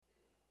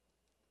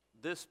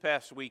This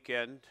past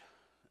weekend,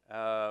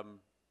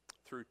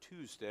 through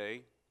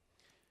Tuesday,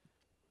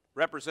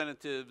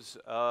 representatives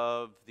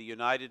of the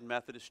United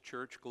Methodist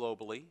Church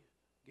globally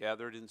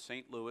gathered in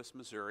St. Louis,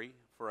 Missouri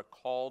for a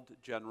called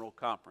general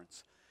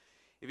conference.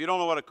 If you don't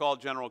know what a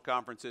called general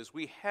conference is,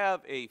 we have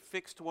a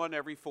fixed one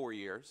every 4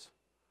 years,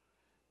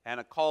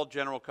 and a called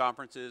general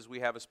conference is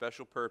we have a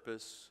special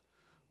purpose.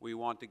 We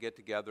want to get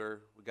together.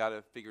 We got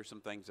to figure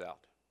some things out.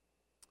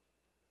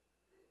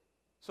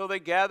 So they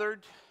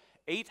gathered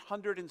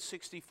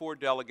 864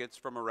 delegates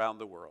from around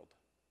the world.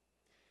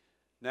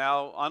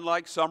 Now,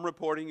 unlike some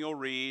reporting you'll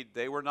read,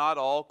 they were not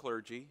all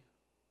clergy.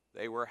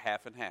 They were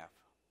half and half.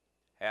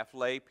 Half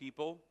lay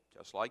people,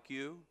 just like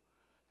you,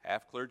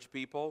 half clergy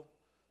people,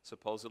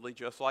 supposedly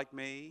just like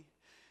me.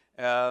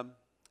 And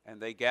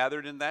they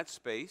gathered in that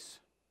space,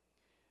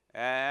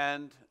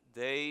 and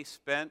they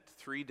spent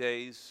 3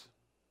 days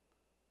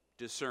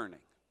discerning.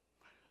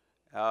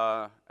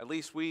 At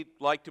least we'd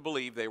like to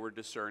believe they were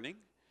discerning.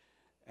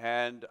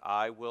 And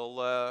I will,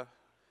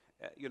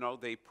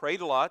 they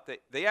prayed a lot.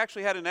 They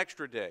actually had an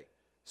extra day.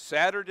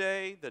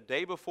 Saturday, the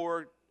day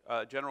before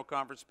General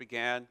Conference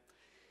began,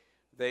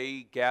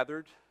 they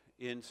gathered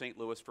in St.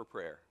 Louis for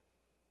prayer.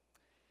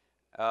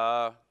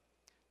 Now,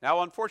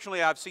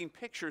 unfortunately, I've seen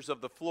pictures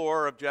of the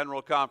floor of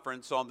General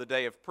Conference on the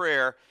day of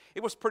prayer.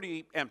 It was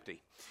pretty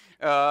empty.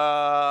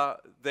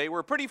 They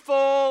were pretty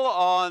full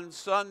on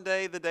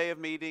Sunday, the day of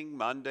meeting,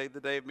 Monday,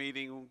 the day of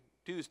meeting,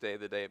 Tuesday,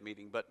 the day of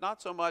meeting, but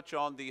not so much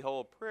on the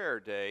whole prayer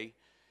day,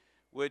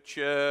 which,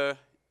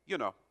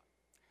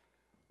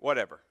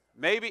 whatever.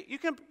 Maybe you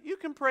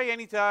can pray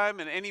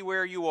anytime and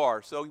anywhere you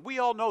are. So we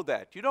all know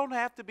that. You don't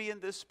have to be in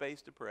this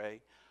space to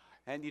pray,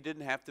 and you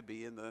didn't have to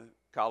be in the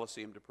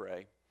Coliseum to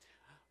pray,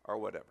 or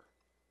whatever.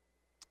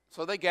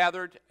 So they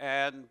gathered,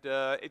 and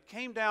it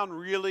came down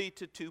really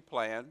to two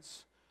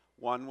plans.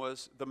 One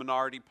was the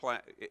minority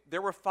plan.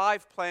 There were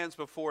 5 plans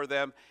before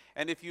them,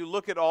 and if you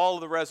look at all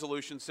of the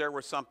resolutions, there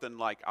were something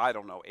like,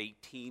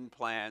 18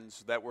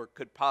 plans that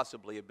could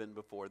possibly have been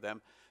before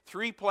them.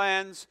 3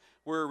 plans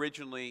were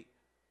originally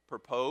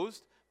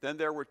proposed. Then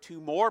there were 2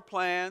 more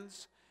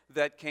plans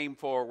that came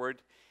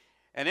forward.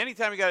 And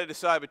anytime you got to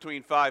decide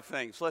between 5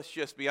 things, let's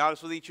just be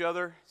honest with each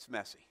other, it's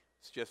messy.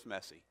 It's just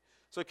messy.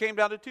 So it came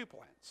down to 2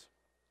 plans.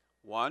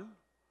 One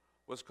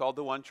was called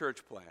the One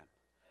Church Plan,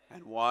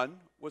 and one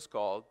was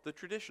called the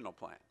Traditional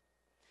Plan.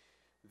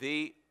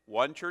 The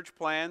One Church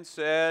Plan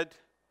said,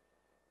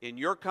 in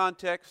your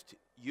context,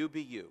 you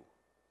be you,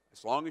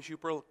 as long as you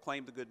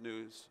proclaim the good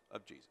news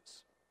of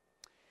Jesus.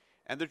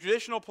 And the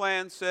Traditional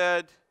Plan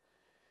said,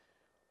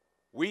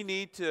 we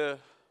need to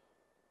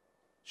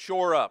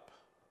shore up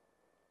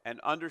and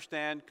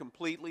understand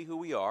completely who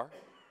we are.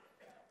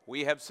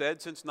 We have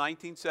said since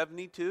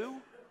 1972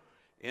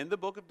 in the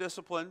Book of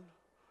Discipline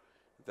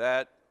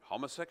that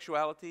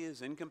homosexuality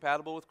is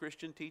incompatible with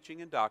Christian teaching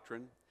and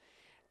doctrine,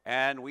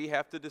 and we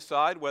have to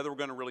decide whether we're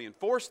going to really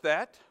enforce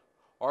that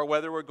or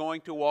whether we're going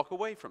to walk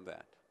away from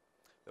that.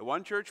 The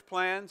One Church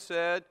Plan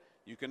said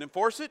you can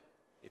enforce it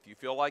if you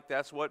feel like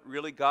that's what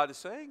really God is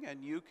saying,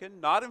 and you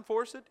can not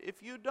enforce it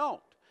if you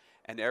don't.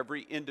 And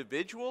every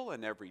individual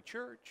and every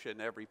church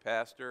and every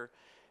pastor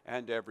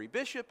and every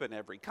bishop and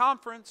every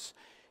conference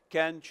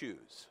can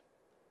choose.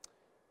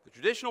 The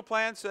Traditional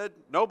Plan said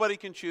nobody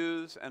can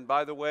choose, and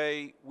by the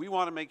way, we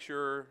want to make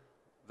sure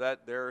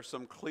that there are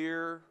some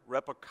clear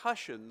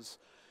repercussions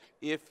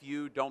if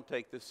you don't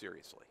take this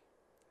seriously.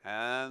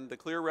 And the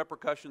clear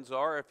repercussions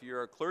are if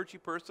you're a clergy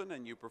person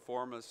and you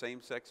perform a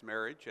same-sex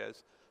marriage,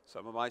 as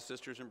some of my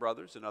sisters and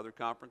brothers in other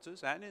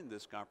conferences and in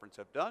this conference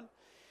have done,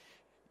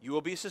 you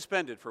will be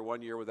suspended for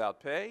 1 year without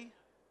pay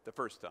the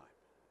first time.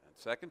 And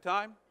second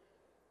time,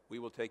 we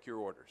will take your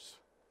orders.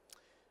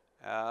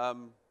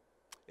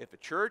 If a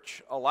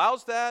church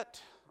allows that,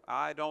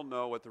 I don't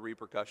know what the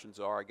repercussions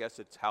are. I guess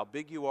it's how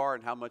big you are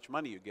and how much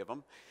money you give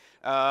them.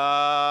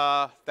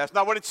 That's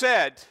not what it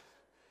said.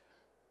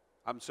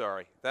 I'm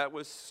sorry. That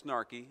was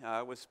snarky.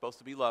 I was supposed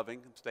to be loving.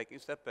 I'm taking a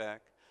step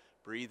back,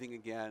 breathing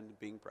again,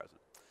 being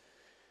present.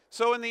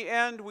 So in the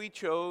end, we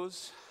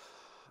chose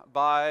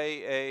by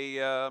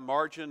a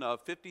margin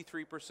of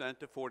 53%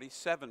 to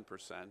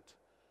 47%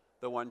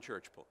 the One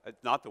Church Plan,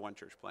 not the One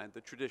Church Plan,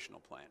 the Traditional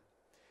Plan.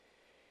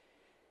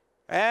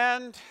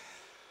 And,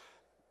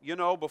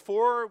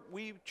 before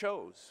we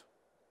chose,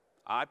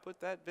 I put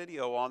that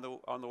video on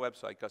the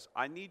website because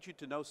I need you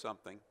to know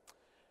something,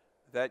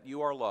 that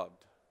you are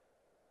loved.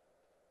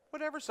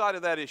 Whatever side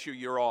of that issue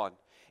you're on.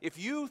 If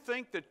you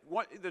think that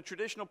the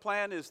Traditional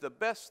Plan is the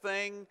best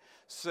thing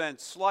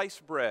since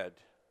sliced bread,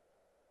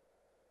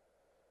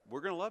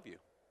 we're going to love you.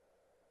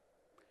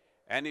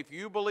 And if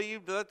you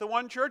believe that the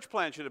One Church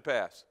Plan should have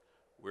passed,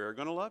 we're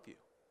going to love you.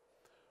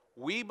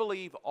 We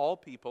believe all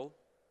people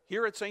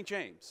here at St.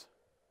 James.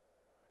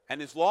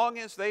 And as long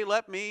as they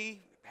let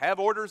me have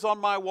orders on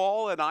my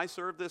wall and I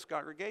serve this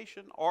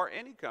congregation or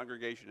any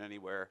congregation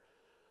anywhere,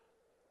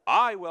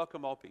 I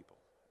welcome all people.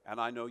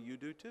 And I know you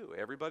do too.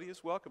 Everybody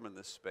is welcome in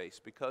this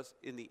space because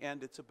in the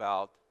end it's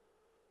about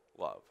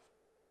love.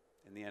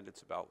 In the end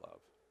it's about love.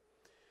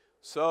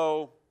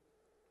 So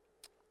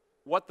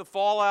what the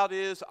fallout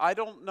is, I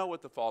don't know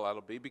what the fallout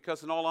will be,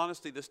 because in all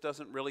honesty, this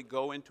doesn't really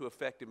go into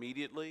effect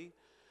immediately.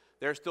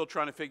 They're still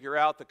trying to figure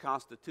out the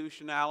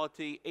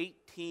constitutionality.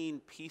 18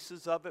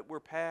 pieces of it were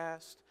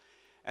passed.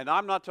 And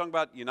I'm not talking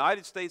about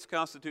United States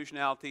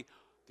constitutionality.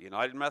 The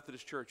United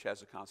Methodist Church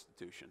has a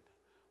constitution.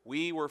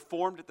 We were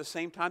formed at the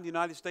same time the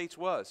United States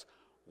was.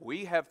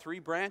 We have 3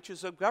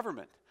 branches of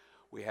government.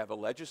 We have a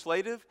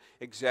legislative,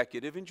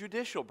 executive, and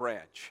judicial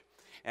branch.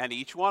 And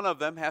each one of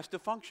them has to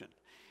function.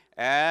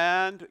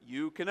 And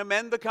you can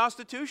amend the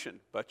Constitution,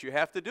 but you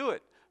have to do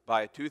it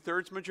by a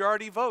 2/3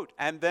 majority vote.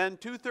 And then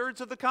 2/3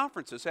 of the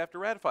conferences have to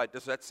ratify it.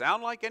 Does that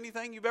sound like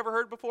anything you've ever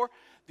heard before?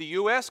 The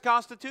U.S.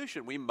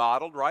 Constitution, we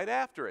modeled right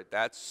after it.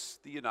 That's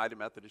the United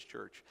Methodist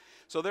Church.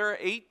 So there are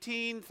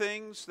 18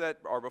 things that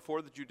are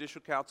before the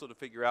Judicial Council to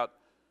figure out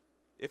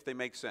if they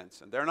make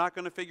sense. And they're not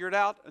going to figure it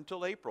out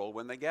until April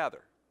when they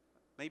gather.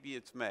 Maybe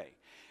it's May.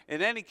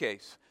 In any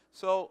case,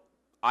 so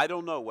I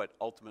don't know what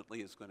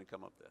ultimately is going to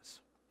come of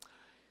this.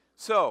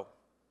 So,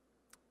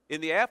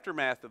 in the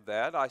aftermath of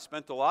that, I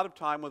spent a lot of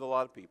time with a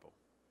lot of people.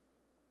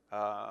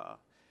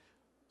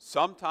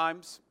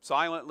 Sometimes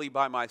silently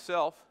by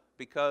myself,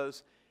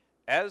 because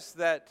as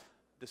that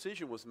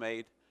decision was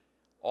made,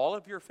 all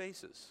of your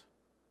faces,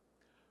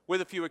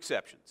 with a few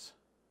exceptions.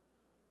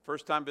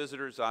 First-time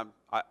visitors,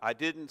 I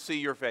didn't see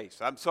your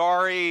face. I'm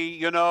sorry,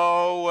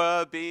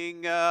 but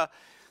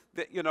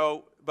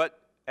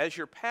as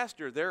your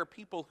pastor, there are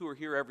people who are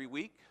here every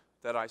week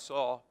that I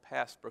saw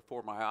pass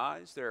before my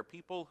eyes. There are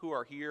people who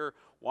are here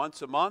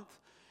once a month,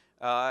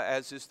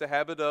 as is the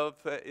habit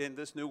of in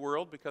this new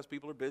world, because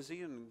people are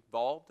busy and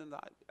involved. And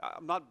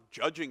I'm not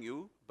judging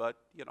you, but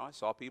I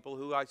saw people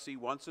who I see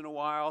once in a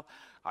while.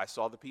 I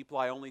saw the people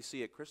I only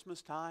see at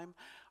Christmas time.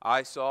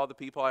 I saw the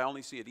people I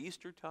only see at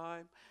Easter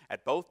time,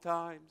 at both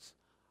times.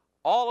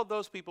 All of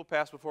those people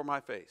pass before my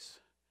face.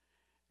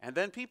 And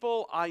then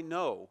people I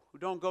know who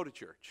don't go to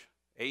church,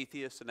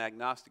 atheists and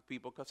agnostic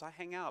people, because I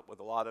hang out with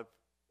a lot of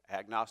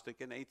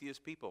agnostic and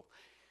atheist people.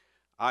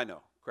 I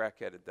know,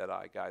 crack-headed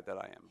guy that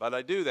I am. But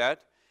I do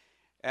that,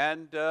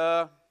 and,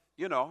 I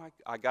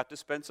got to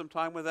spend some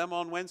time with them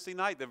on Wednesday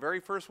night. The very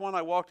first one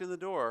I walked in the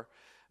door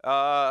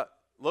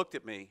looked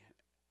at me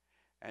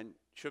and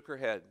shook her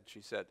head.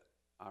 She said,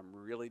 "I'm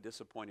really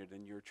disappointed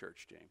in your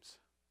church, James."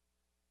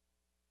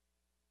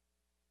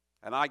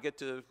 And I get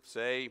to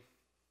say,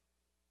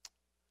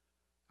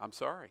 "I'm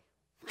sorry."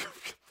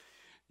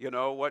 What do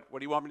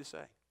you want me to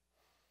say?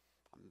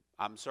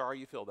 I'm sorry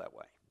you feel that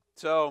way.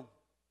 So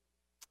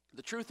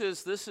the truth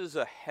is, this is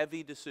a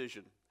heavy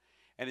decision.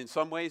 And in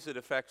some ways, it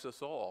affects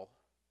us all.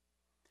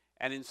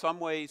 And in some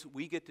ways,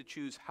 we get to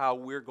choose how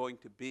we're going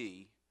to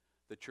be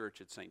the church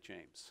at St.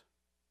 James.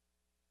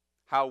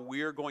 How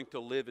we're going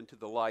to live into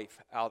the life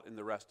out in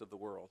the rest of the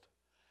world.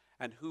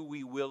 And who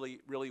we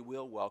really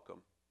will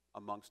welcome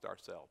amongst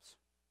ourselves.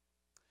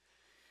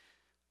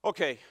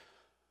 Okay,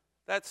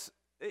 that's,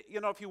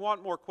 if you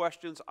want more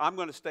questions, I'm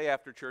going to stay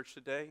after church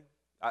today.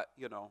 I'm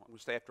going to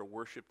stay after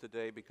worship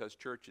today because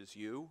church is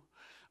you.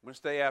 I'm going to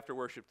stay after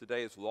worship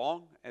today. As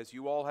long as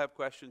you all have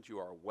questions, you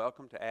are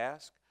welcome to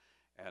ask,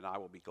 and I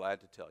will be glad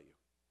to tell you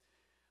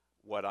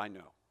what I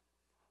know,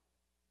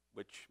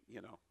 which,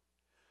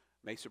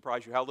 may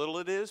surprise you how little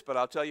it is, but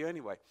I'll tell you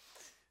anyway.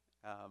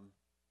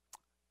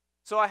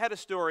 So I had a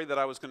story that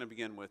I was going to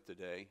begin with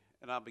today,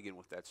 and I'll begin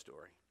with that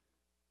story.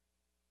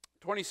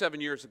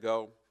 27 years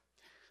ago,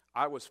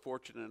 I was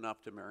fortunate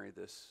enough to marry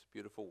this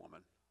beautiful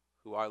woman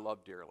who I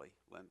love dearly,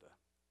 Linda.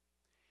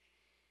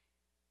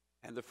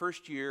 And the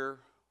first year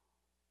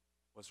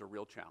was a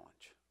real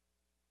challenge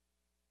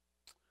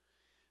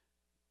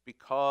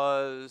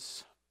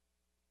because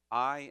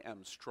I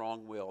am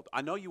strong-willed.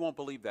 I know you won't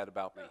believe that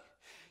about me.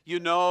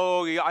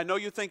 I know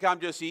you think I'm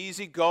just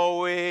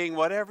easygoing,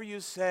 whatever you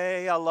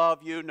say, I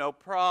love you, no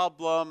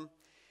problem.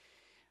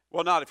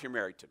 Well, not if you're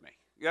married to me.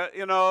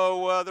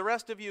 The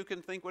rest of you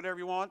can think whatever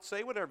you want,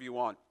 say whatever you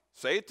want.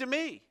 Say it to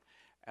me,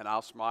 and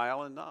I'll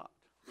smile and nod.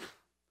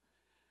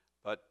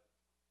 But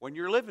when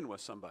you're living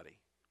with somebody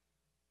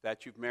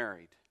that you've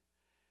married,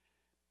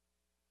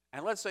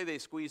 and let's say they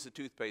squeeze the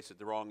toothpaste at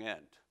the wrong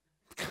end.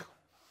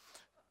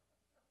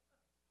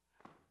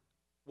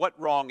 What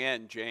wrong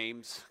end,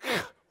 James?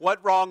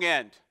 What wrong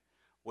end?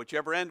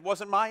 Whichever end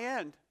wasn't my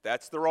end,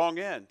 that's the wrong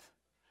end.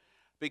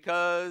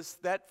 Because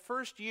that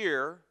first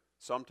year,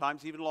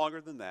 sometimes even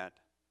longer than that,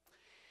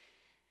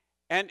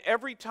 and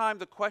every time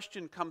the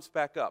question comes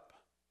back up,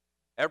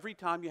 every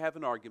time you have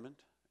an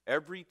argument,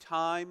 every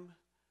time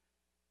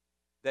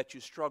that you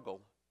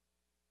struggle,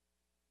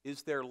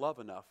 is there love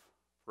enough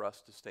for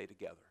us to stay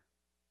together?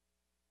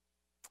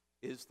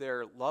 Is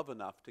there love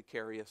enough to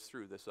carry us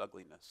through this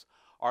ugliness?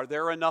 Are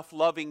there enough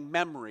loving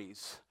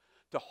memories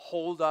to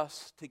hold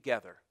us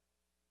together?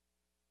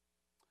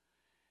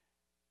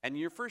 And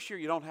in your first year,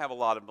 you don't have a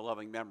lot of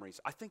loving memories.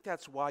 I think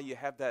that's why you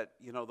have that,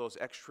 those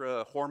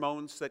extra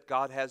hormones that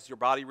God has your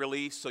body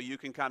release so you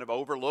can kind of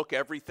overlook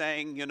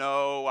everything.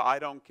 I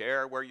don't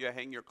care where you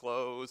hang your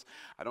clothes.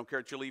 I don't care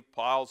if you leave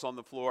piles on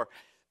the floor.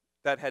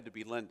 That had to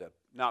be Linda,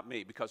 not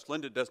me, because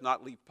Linda does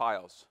not leave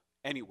piles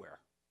anywhere.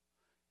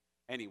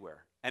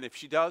 anywhere. And if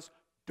she does,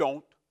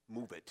 don't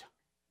move it.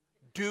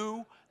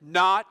 Do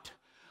not,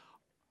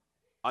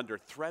 under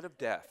threat of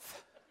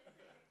death,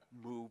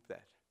 move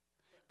that.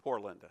 Poor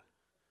Linda.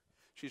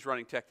 She's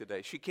running tech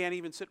today. She can't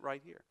even sit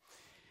right here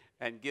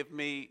and give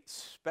me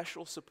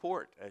special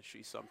support, as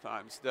she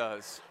sometimes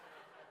does.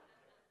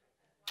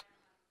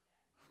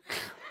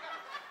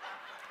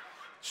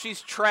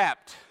 She's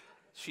trapped.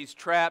 She's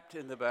trapped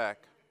in the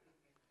back.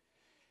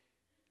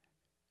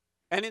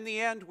 And in the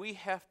end, we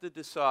have to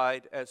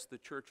decide as the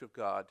church of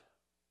God,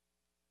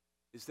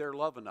 is there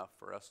love enough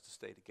for us to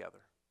stay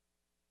together?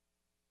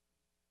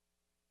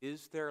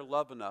 Is there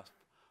love enough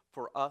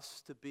for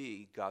us to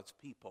be God's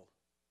people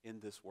in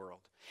this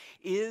world?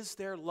 Is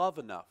there love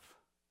enough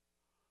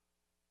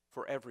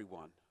for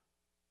everyone?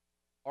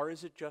 Or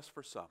is it just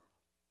for some?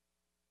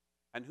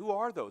 And who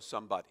are those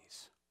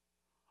somebodies?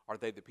 Are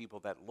they the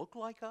people that look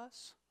like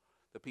us?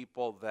 The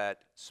people that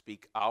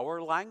speak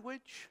our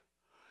language?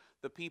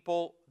 The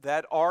people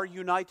that are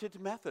United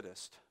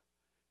Methodist?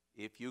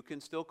 If you can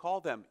still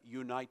call them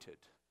United,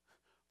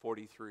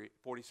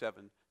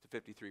 47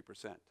 to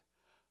 53%.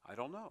 I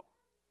don't know.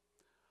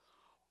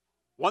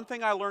 One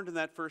thing I learned in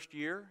that first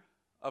year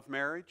of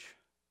marriage,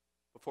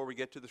 before we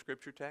get to the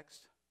scripture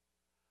text,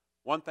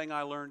 one thing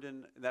I learned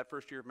in that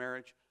first year of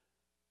marriage,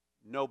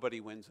 nobody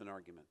wins an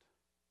argument.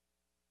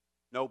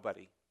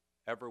 Nobody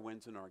ever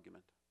wins an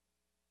argument.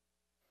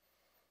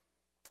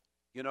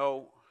 You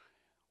know,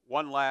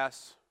 one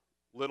last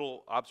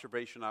little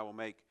observation I will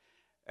make.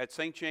 At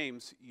St.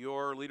 James,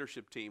 your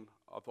leadership team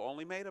is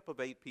only made up of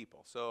 8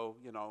 people. So,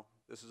 you know,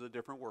 this is a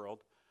different world.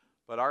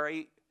 But our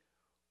 8,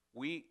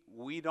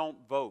 we don't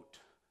vote.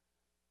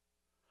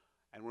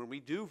 And when we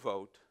do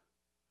vote,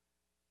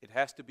 it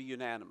has to be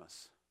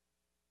unanimous.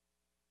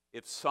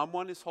 If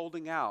someone is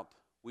holding out,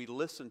 we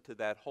listen to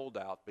that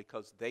holdout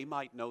because they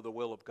might know the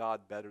will of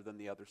God better than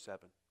the other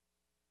 7.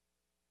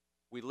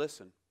 We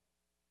listen,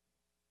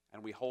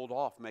 and we hold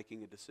off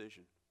making a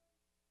decision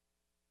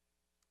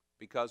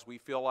because we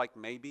feel like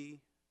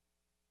maybe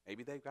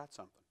they've got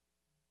something.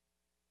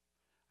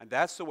 And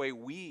that's the way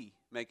we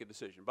make a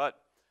decision. But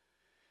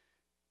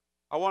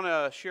I want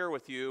to share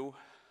with you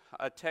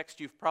a text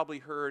you've probably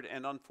heard,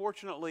 and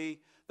unfortunately,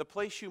 the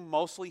place you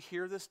mostly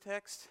hear this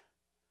text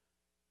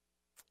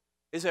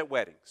is at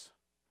weddings.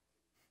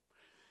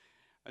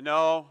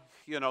 No,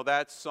 you know,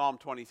 that's Psalm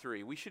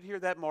 23. We should hear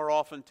that more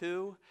often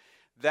too.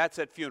 That's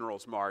at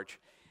funerals, Marge.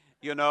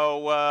 You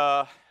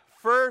know,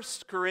 1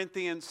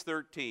 Corinthians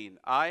 13.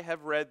 I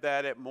have read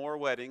that at more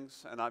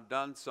weddings, and I've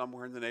done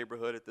somewhere in the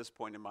neighborhood at this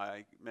point in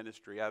my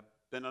ministry. I've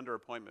been under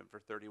appointment for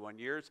 31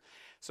 years.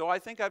 So I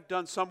think I've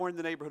done somewhere in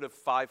the neighborhood of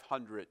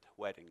 500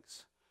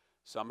 weddings.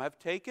 Some have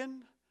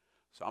taken,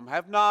 some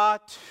have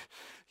not.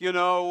 You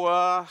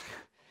know,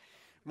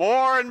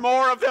 more and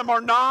more of them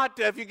are not.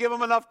 If you give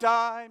them enough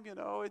time, you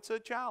know, it's a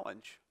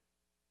challenge.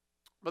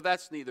 But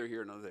that's neither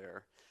here nor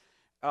there.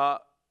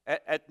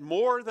 At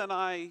more than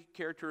I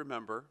care to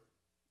remember,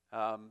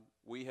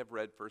 we have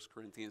read 1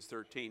 Corinthians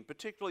 13,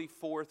 particularly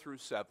 4 through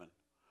 7.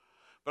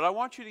 But I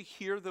want you to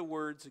hear the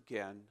words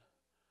again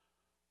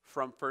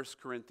from 1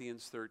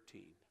 Corinthians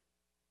 13.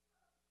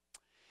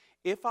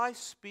 If I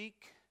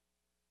speak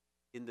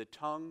in the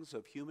tongues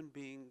of human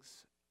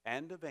beings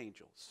and of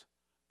angels,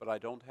 but I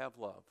don't have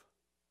love,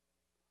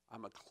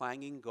 I'm a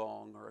clanging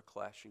gong or a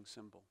clashing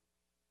cymbal.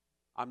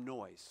 I'm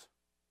noise.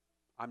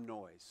 I'm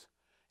noise.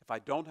 If I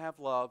don't have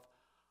love,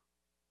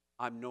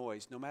 I'm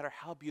noise. No matter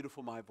how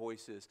beautiful my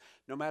voice is,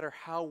 no matter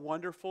how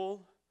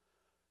wonderful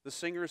the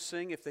singers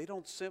sing, if they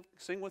don't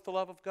sing with the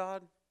love of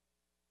God,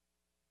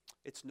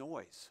 it's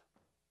noise.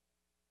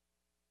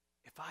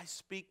 If I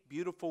speak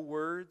beautiful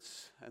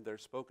words and they're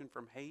spoken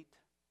from hate,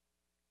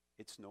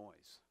 it's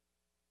noise.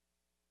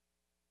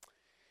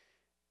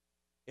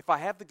 If I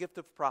have the gift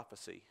of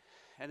prophecy,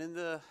 and in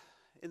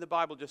the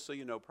Bible, just so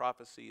you know,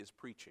 prophecy is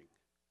preaching.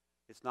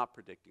 It's not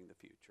predicting the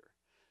future.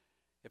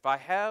 If I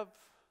have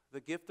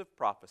the gift of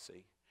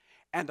prophecy,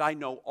 and I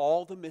know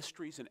all the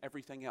mysteries and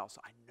everything else,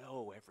 I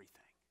know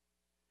everything.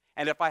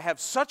 And if I have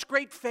such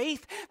great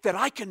faith that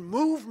I can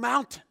move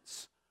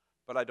mountains,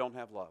 but I don't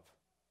have love,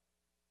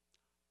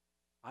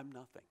 I'm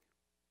nothing.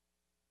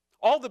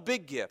 All the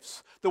big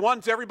gifts, the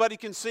ones everybody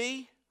can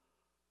see,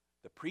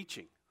 the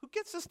preaching. Who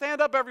gets to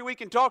stand up every week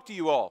and talk to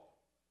you all?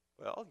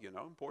 Well, you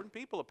know, important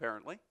people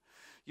apparently.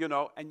 You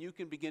know, and you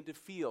can begin to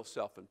feel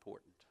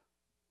self-important.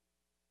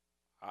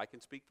 I can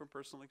speak from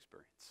personal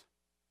experience.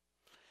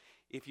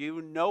 If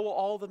you know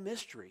all the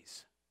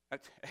mysteries,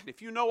 and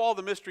if you know all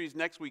the mysteries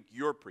next week,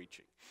 you're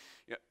preaching.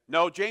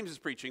 No, James is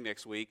preaching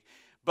next week,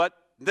 but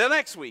the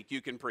next week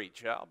you can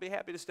preach. I'll be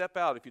happy to step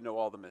out if you know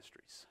all the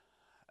mysteries.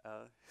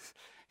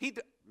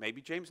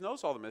 Maybe James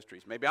knows all the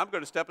mysteries. Maybe I'm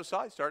going to step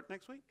aside, start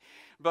next week.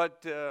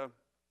 But,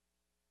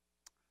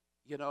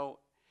 you know,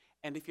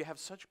 and if you have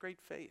such great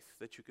faith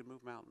that you can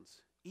move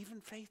mountains,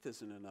 even faith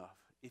isn't enough.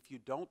 If you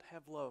don't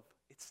have love,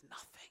 it's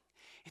nothing.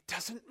 It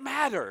doesn't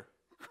matter.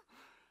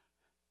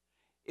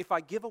 If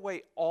I give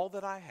away all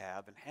that I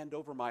have and hand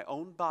over my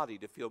own body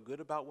to feel good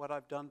about what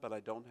I've done, but I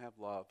don't have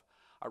love,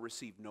 I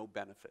receive no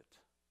benefit.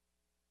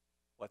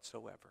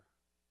 whatsoever.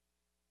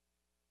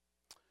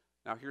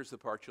 Now here's the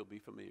part you'll be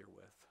familiar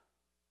with.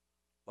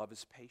 Love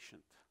is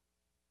patient.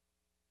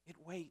 It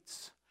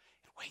waits.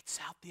 It waits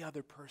out the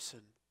other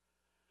person.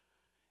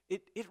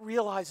 It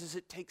realizes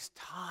it takes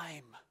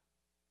time.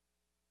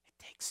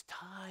 It takes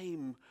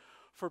time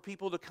for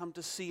people to come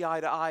to see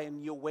eye to eye,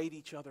 and you'll wait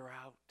each other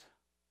out.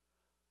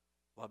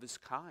 Love is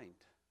kind.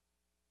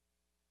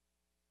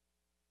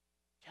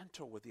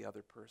 Gentle with the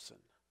other person.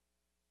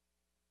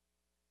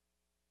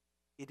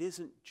 It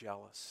isn't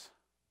jealous.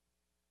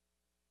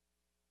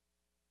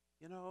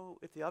 You know,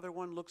 if the other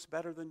one looks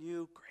better than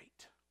you,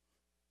 great.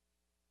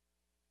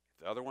 If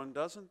the other one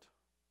doesn't,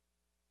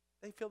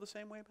 they feel the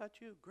same way about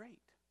you,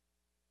 great.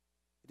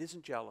 It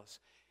isn't jealous.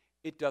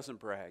 It doesn't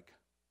brag.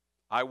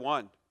 I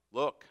won.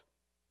 Look,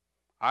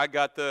 I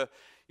got the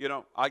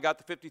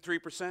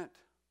 53%.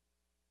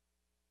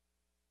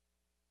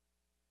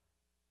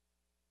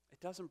 It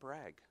doesn't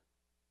brag.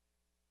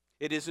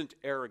 It isn't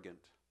arrogant.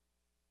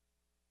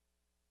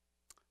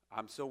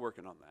 I'm still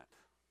working on that.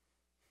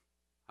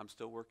 I'm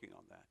still working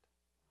on that.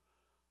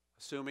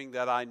 Assuming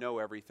that I know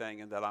everything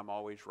and that I'm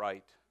always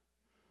right.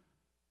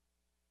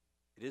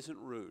 It isn't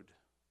rude.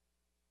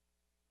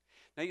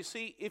 Now you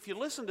see, if you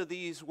listen to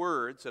these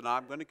words, and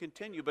I'm going to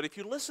continue, but if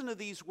you listen to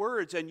these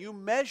words and you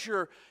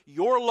measure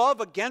your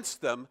love against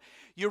them,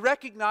 you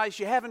recognize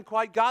you haven't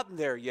quite gotten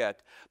there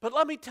yet. But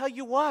let me tell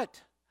you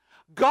what,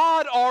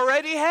 God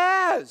already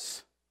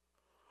has.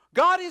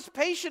 God is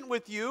patient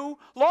with you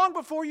long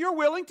before you're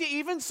willing to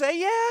even say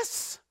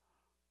yes.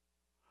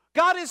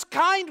 God is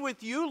kind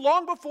with you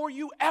long before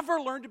you ever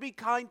learn to be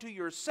kind to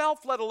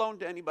yourself, let alone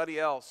to anybody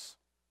else.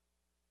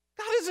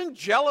 God isn't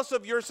jealous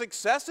of your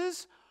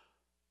successes.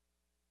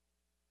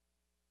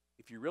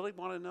 If you really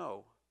want to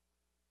know,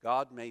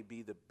 God may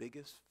be the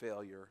biggest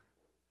failure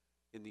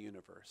in the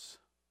universe.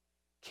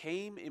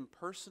 Came in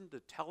person to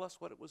tell us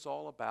what it was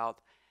all about,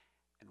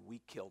 and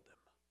we killed him.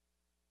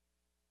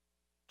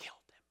 Killed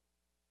him.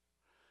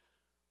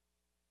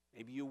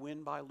 Maybe you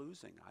win by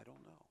losing. I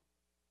don't know.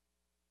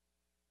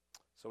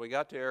 So we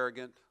got to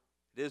arrogant.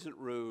 It isn't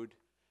rude.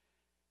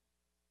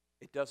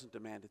 It doesn't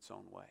demand its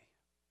own way.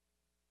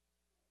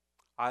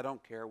 I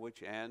don't care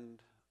which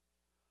end.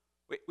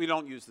 We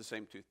don't use the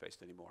same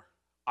toothpaste anymore.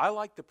 I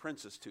like the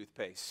Princess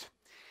toothpaste.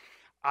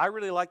 I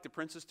really like the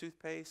Princess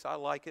toothpaste. I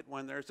like it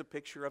when there's a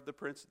picture of the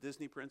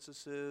Disney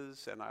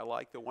princesses, and I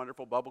like the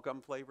wonderful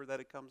bubblegum flavor that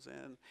it comes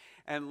in.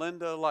 And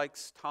Linda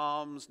likes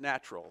Tom's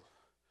Natural.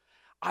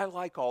 I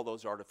like all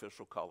those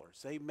artificial colors.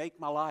 They make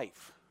my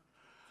life.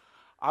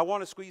 I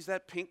want to squeeze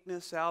that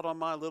pinkness out on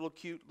my little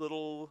cute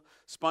little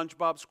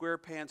SpongeBob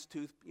SquarePants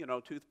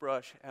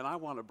toothbrush, and I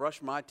want to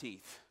brush my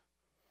teeth.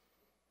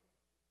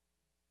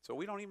 So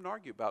we don't even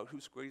argue about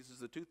who squeezes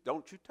the tooth.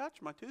 Don't you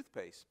touch my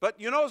toothpaste.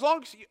 But as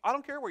long as I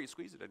don't care where you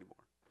squeeze it anymore.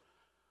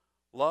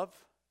 Love,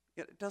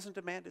 it doesn't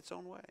demand its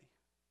own way.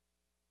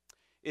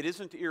 It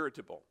isn't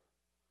irritable.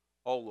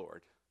 Oh,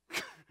 Lord.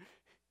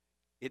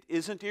 It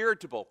isn't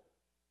irritable.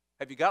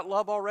 Have you got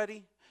love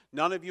already?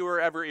 None of you are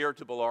ever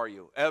irritable, are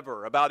you?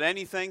 Ever. About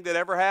anything that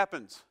ever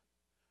happens.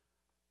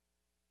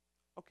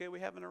 Okay, we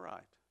haven't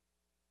arrived.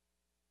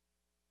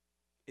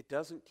 It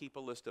doesn't keep a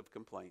list of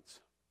complaints.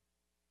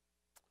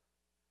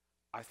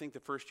 I think the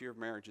first year of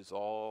marriage is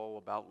all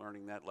about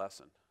learning that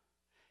lesson.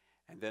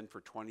 And then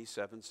for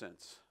 27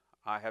 cents,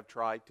 I have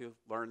tried to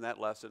learn that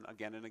lesson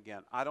again and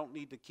again. I don't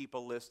need to keep a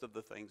list of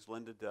the things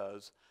Linda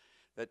does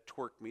that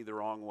twerk me the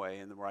wrong way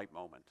in the right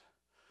moment.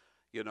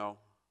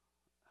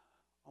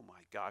 Oh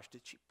my gosh,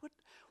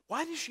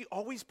 why does she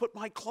always put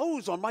my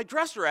clothes on my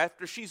dresser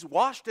after she's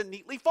washed and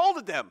neatly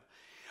folded them?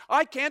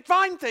 I can't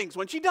find things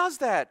when she does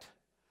that.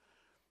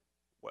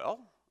 Well,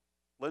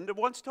 Linda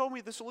once told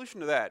me the solution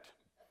to that.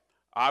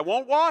 I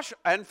won't wash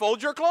and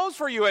fold your clothes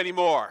for you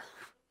anymore.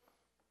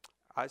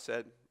 I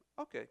said,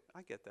 okay,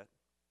 I get that.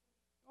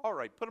 All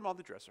right, put them on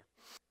the dresser.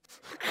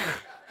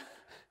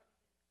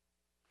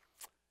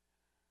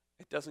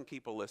 It doesn't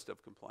keep a list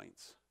of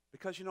complaints.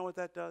 Because you know what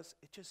that does?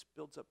 It just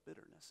builds up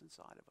bitterness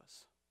inside of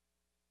us.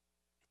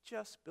 It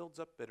just builds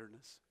up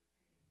bitterness.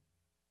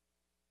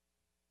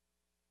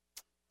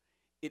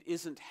 It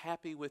isn't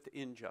happy with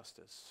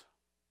injustice.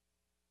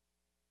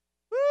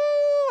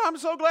 I'm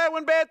so glad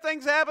when bad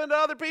things happen to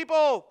other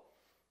people.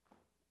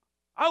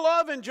 I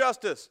love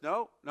injustice.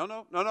 No.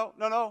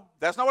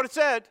 That's not what it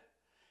said.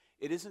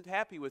 It isn't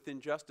happy with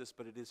injustice,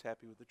 but it is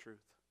happy with the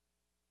truth.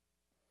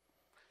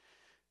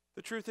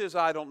 The truth is,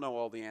 I don't know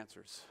all the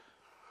answers.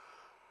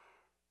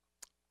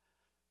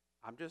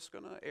 I'm just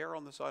going to err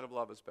on the side of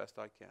love as best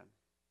I can.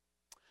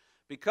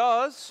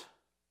 Because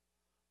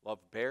love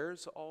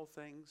bears all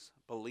things,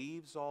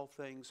 believes all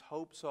things,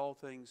 hopes all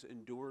things,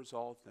 endures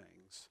all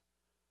things.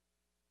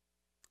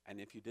 And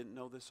if you didn't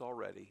know this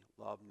already,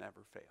 love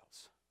never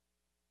fails.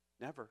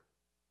 Never.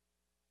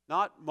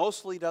 Not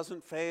mostly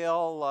doesn't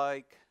fail,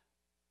 like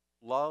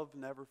love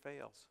never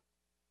fails.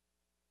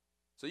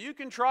 So you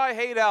can try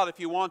hate out if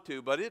you want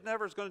to, but it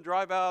never is going to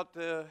drive out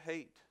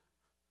hate.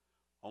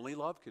 Only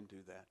love can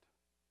do that.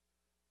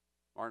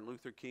 Martin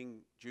Luther King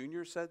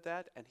Jr. said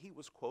that, and he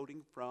was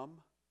quoting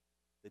from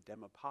the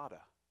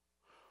Dhammapada,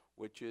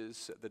 which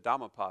is the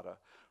Dhammapada,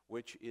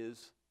 which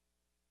is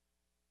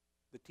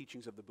the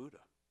teachings of the Buddha.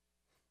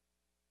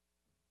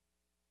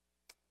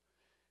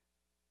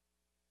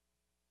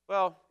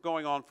 Well,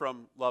 going on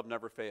from love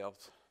never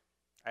fails.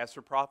 As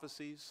for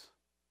prophecies,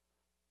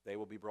 they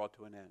will be brought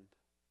to an end.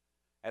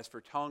 As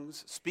for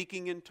tongues,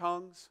 speaking in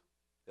tongues,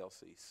 they'll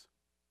cease.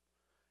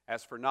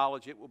 As for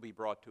knowledge, it will be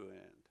brought to an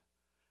end.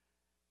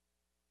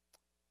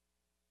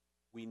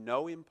 We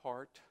know in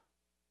part.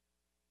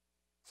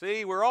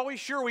 See, we're always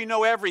sure we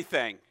know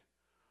everything.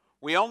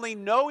 We only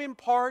know in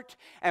part,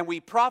 and we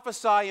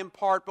prophesy in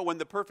part, but when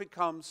the perfect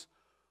comes,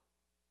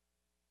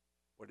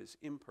 what is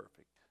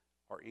imperfect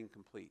or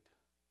incomplete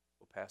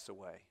will pass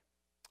away.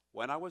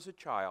 When I was a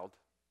child,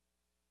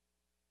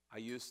 I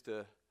used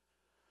to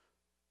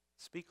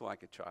speak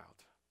like a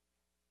child,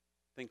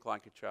 think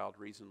like a child,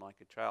 reason like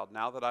a child.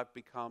 Now that I've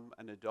become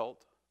an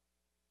adult,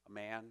 a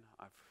man,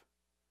 I've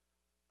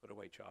put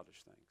away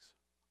childish things.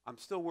 I'm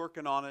still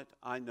working on it.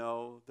 I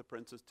know the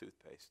Prince's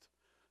toothpaste.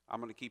 I'm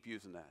going to keep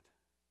using that.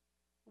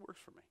 It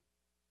works for me.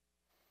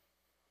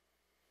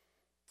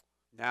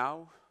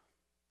 Now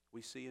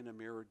we see in a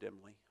mirror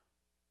dimly.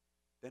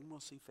 Then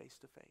we'll see face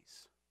to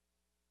face.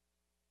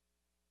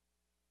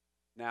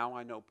 Now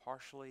I know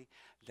partially.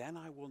 Then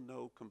I will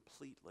know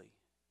completely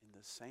in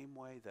the same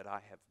way that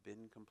I have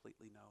been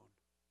completely known.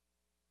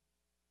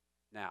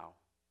 Now,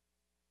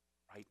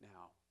 right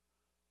now,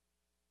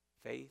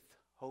 faith,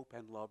 hope,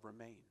 and love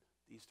remain.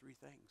 These three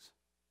things.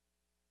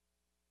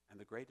 And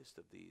the greatest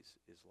of these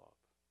is love.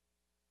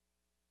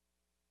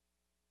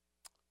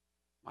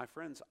 My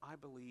friends, I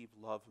believe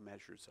love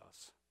measures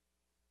us.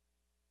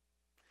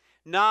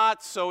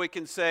 Not so it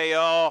can say,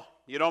 oh,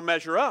 you don't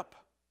measure up.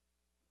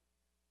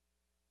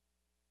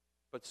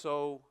 But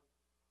so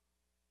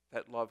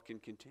that love can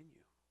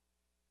continue.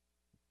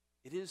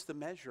 It is the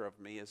measure of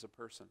me as a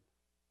person.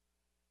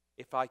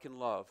 If I can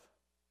love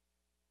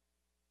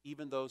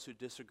even those who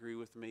disagree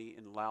with me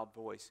in loud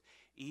voice,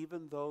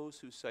 even those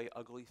who say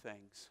ugly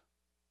things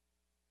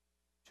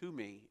to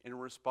me in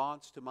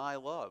response to my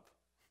love.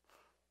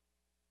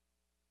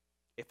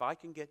 If I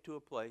can get to a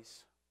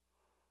place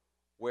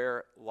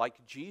where,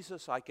 like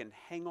Jesus, I can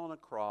hang on a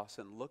cross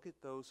and look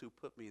at those who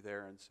put me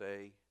there and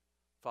say,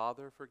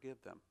 Father,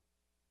 forgive them.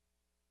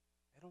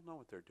 They don't know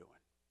what they're doing.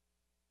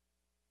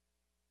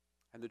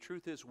 And the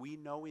truth is, we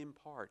know in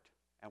part,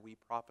 and we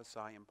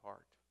prophesy in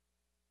part.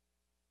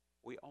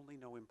 We only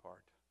know in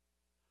part.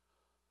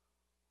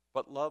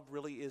 But love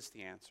really is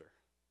the answer.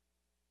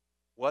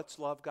 What's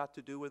love got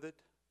to do with it?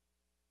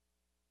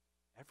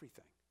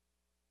 Everything.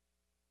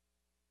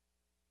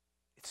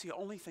 It's the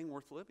only thing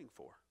worth living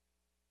for.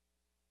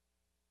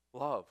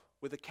 Love,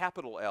 with a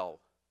capital L.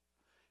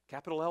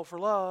 Capital L for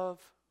love.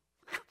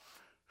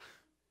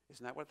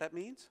 Isn't that what that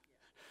means?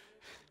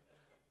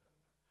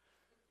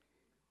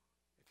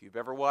 If you've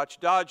ever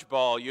watched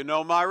Dodgeball, you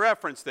know my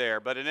reference there.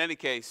 But in any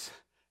case,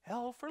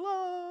 L for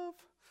love.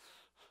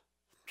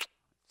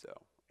 So,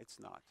 it's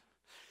not.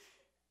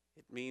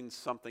 It means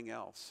something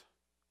else.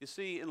 You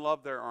see, in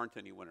love there aren't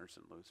any winners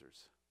and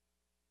losers.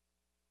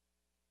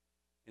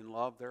 In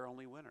love there are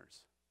only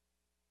winners.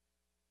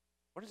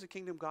 What does the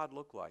kingdom of God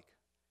look like?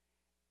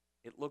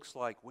 It looks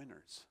like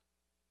winners.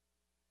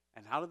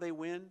 And how do they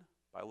win?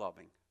 By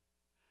loving.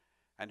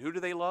 And who do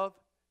they love?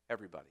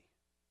 Everybody.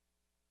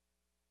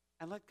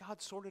 And let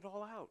God sort it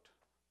all out.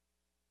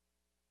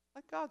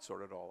 Let God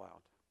sort it all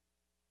out.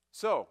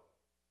 So,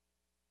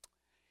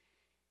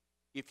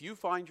 if you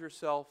find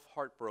yourself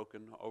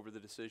heartbroken over the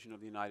decision of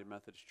the United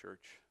Methodist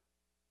Church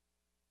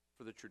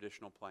for the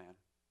traditional plan,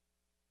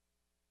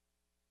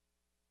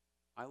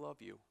 I love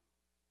you.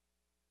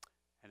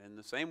 And in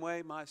the same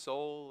way, my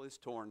soul is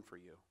torn for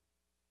you.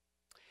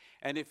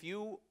 And if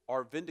you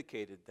are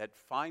vindicated that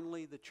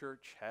finally the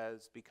church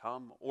has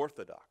become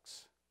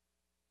orthodox,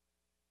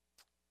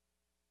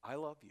 I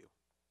love you.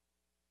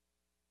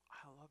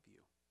 I love you.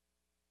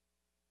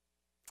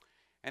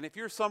 And if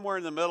you're somewhere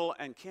in the middle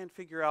and can't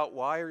figure out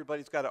why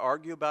everybody's got to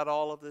argue about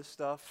all of this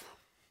stuff,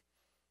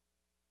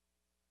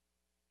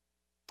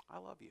 I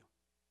love you.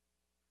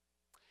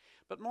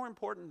 But more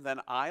important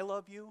than I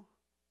love you,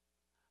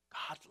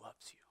 God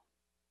loves you.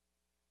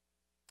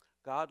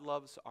 God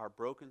loves our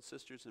broken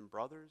sisters and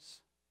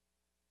brothers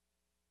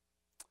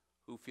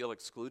who feel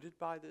excluded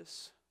by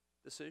this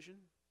decision.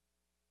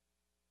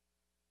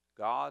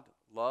 God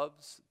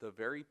loves the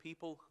very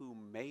people who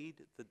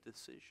made the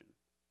decision.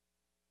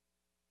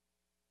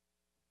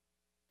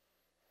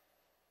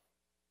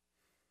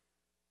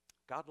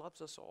 God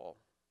loves us all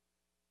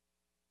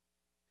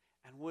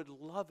and would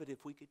love it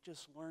if we could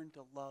just learn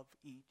to love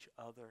each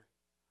other.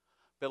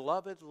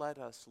 Beloved, let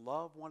us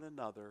love one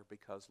another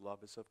because love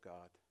is of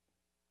God.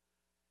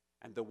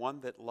 And the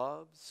one that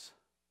loves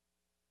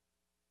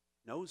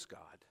knows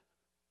God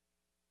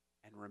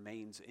and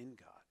remains in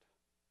God,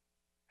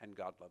 and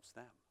God loves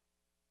them.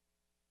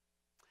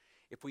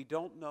 If we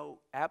don't know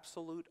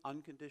absolute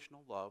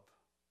unconditional love,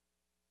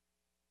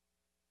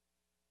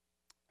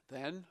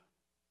 then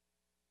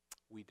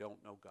we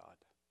don't know God.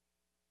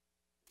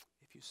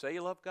 If you say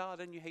you love God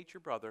and you hate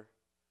your brother,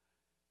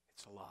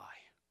 It's a lie.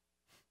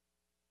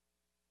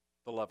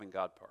 The loving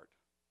God part.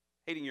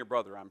 Hating your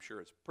brother, I'm sure,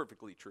 is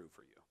perfectly true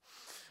for you.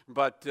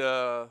 But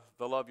the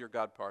love your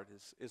God part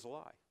is a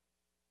lie.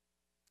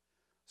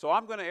 So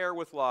I'm going to err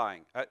with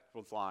lying.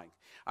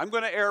 I'm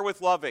going to err with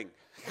loving.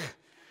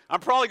 I'm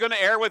probably going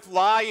to err with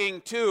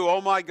lying too.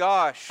 Oh my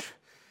gosh.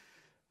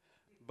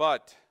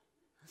 But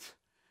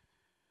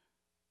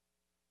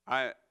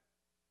I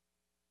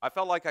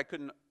felt like I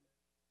couldn't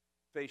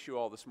face you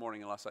all this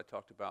morning unless I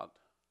talked about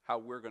how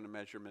we're going to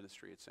measure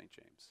ministry at St.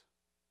 James.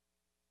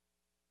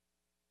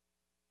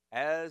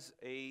 As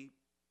a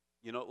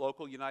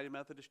local United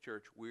Methodist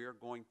Church, we're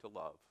going to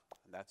love,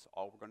 and that's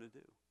all we're going to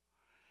do.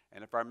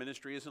 And if our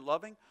ministry isn't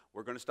loving,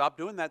 we're going to stop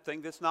doing that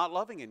thing that's not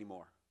loving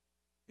anymore.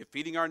 If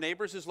feeding our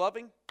neighbors is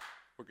loving,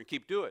 we're going to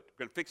keep doing it.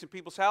 If fixing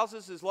people's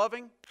houses is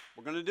loving,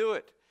 we're going to do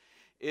it.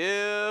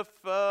 If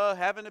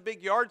having a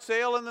big yard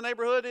sale in the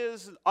neighborhood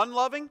is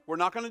unloving, we're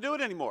not going to do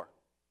it anymore.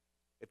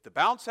 If the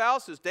bounce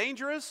house is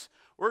dangerous,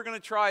 we're going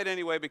to try it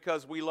anyway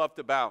because we love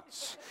to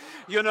bounce.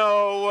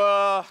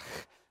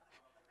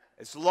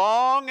 As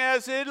long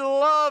as it's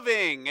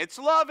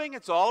loving,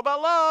 it's all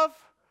about love.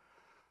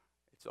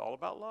 It's all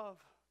about love.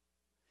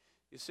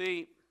 You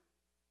see,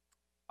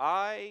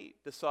 I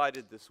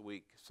decided this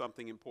week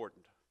something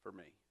important for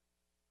me.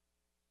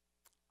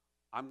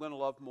 I'm going to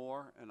love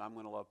more and I'm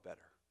going to love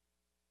better.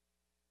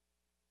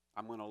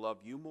 I'm going to love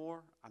you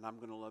more and I'm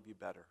going to love you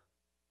better.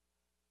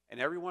 And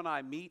everyone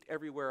I meet,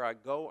 everywhere I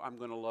go, I'm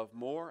going to love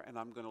more and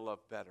I'm going to love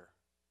better.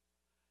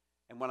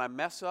 And when I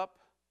mess up,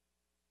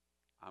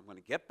 I'm going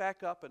to get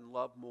back up and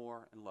love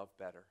more and love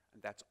better.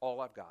 And that's all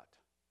I've got.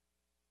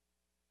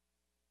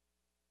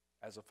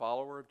 As a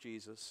follower of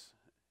Jesus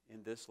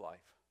in this life,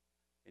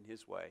 in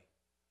his way,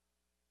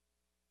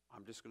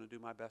 I'm just going to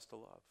do my best to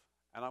love.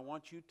 And I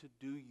want you to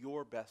do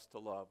your best to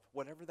love,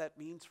 whatever that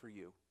means for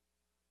you.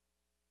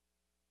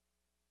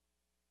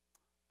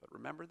 But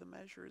remember, the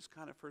measure is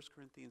kind of 1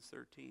 Corinthians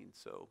 13,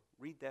 so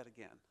read that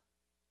again.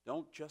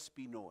 Don't just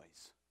be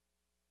noise.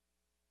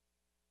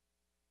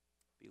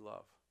 Be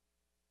love.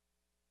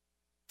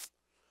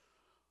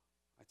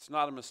 It's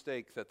not a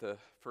mistake that the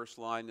first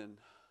line in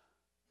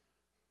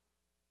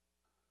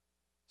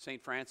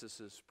St.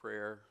 Francis's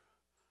prayer,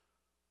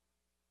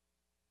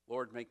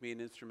 Lord, make me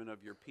an instrument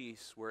of your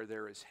peace. Where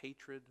there is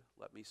hatred,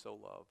 let me sow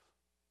love.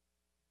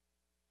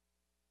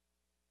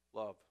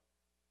 Love.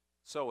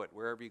 Sow it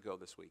wherever you go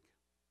this week,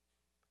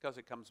 because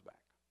it comes back.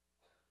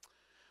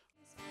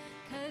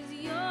 'Cause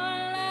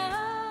you're